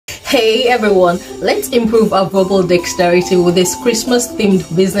Hey everyone, let's improve our verbal dexterity with this Christmas themed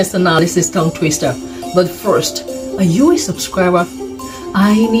business analysis tongue twister. But first, are you a subscriber?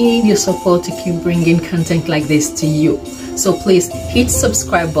 I need your support to keep bringing content like this to you. So please hit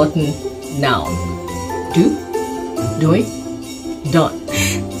subscribe button now. Doing? Done.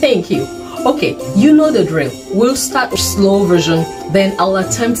 Thank you. Okay, you know the drill. We'll start with slow version, then I'll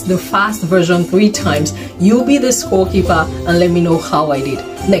attempt the fast version 3 times. You'll be the scorekeeper and let me know how I did.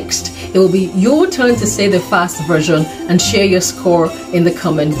 Next, it will be your turn to say the fast version and share your score in the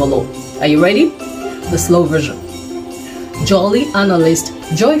comment below. Are you ready? The slow version. Jolly analysts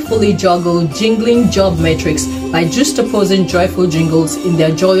joyfully juggle jingling job metrics by juxtaposing joyful jingles in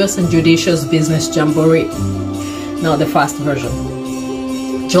their joyous and judicious business jamboree. Now the fast version.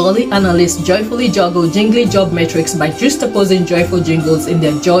 Jolly analysts joyfully juggle jingly job metrics by juxtaposing joyful jingles in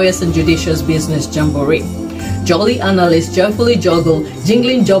their joyous and judicious business jamboree. Jolly analysts joyfully juggle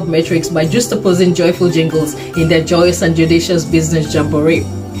jingling job metrics by juxtaposing joyful jingles in their joyous and judicious business jamboree.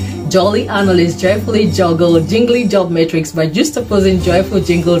 Jolly analysts joyfully juggle jingly job metrics by juxtaposing joyful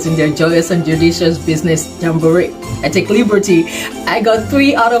jingles in their joyous and judicious business jamboree. I take liberty. I got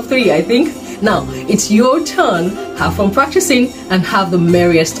 3 out of 3, I think. Now, it's your turn. Have fun practicing and have the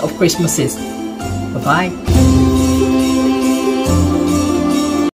merriest of Christmases. Bye-bye.